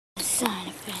Side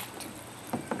effect.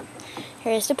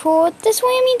 Here's the pool with the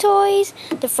swimming toys.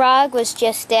 The frog was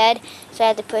just dead, so I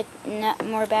had to put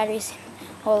more batteries.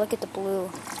 Oh, look at the blue.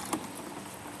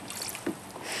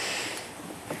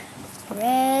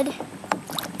 Red.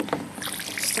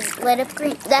 Let up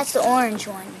green. That's the orange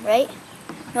one, right?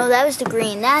 No, that was the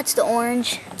green. That's the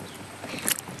orange.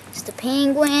 It's the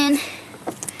penguin.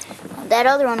 That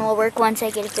other one will work once I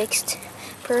get it fixed.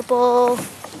 Purple.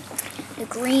 The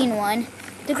green one.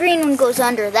 The green one goes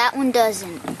under. That one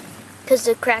doesn't. Because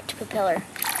the cracked propeller.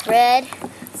 Red.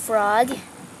 Frog.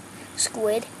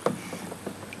 Squid.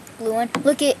 Blue one.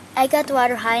 Look at, I got the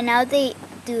water high. Now they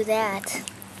do that.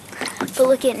 But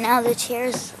look at, now the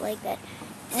chair's like that.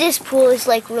 This pool is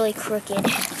like really crooked.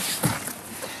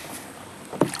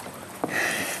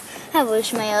 I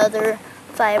wish my other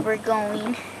 5 were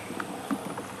going.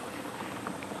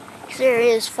 There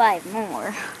is 5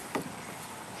 more.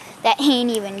 That ain't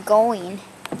even going.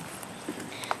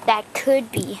 That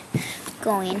could be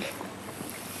going.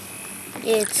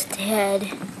 It's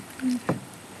dead.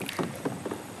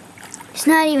 It's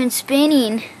not even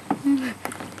spinning.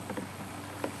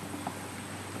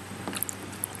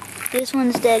 This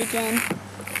one's dead again.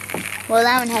 Well,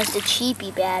 that one has the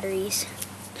cheapy batteries.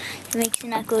 It makes it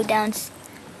not go down.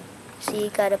 See,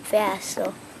 it got up fast,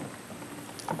 so.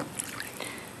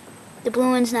 The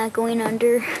blue one's not going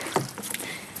under.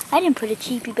 I didn't put a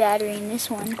cheapy battery in this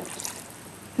one.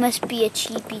 Must be a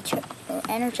cheapy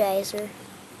energizer.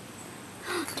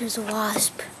 There's a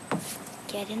wasp.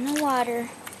 Get in the water.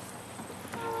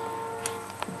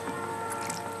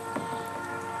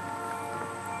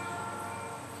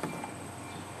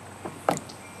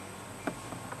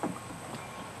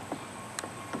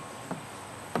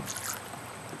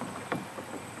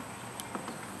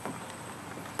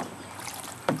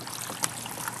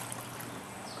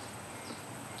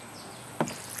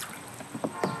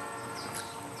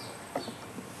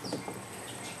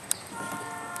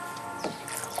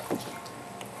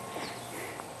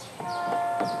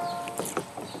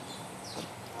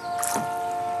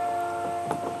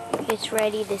 It's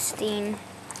ready to sting.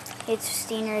 Its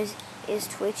stinger is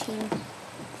twitching.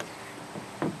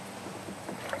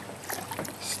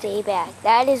 Stay back.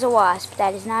 That is a wasp.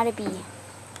 That is not a bee.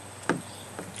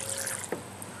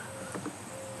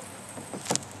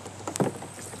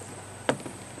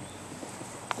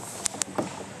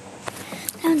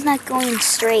 That one's not going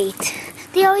straight.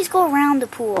 They always go around the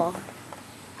pool.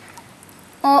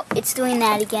 Oh, it's doing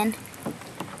that again.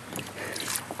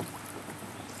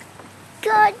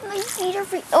 God, my feet are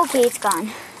free. Okay, it's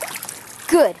gone.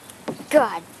 Good.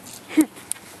 God.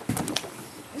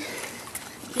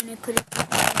 Gonna put it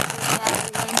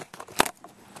battery in.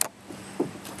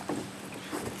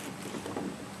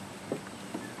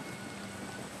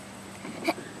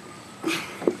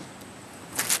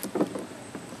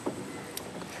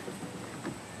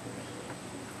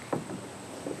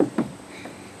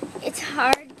 It's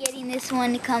hard getting this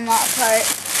one to come apart.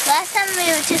 Last time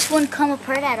it just wouldn't come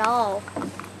apart at all.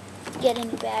 Get a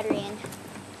new battery in.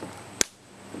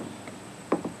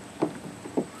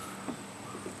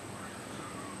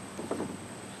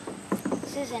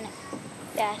 This isn't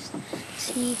fast.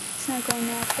 See, it's not going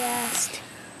that fast.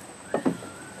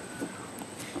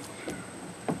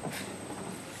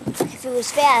 If it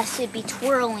was fast, it'd be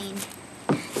twirling.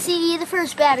 See, the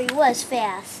first battery was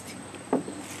fast.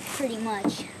 Pretty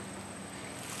much.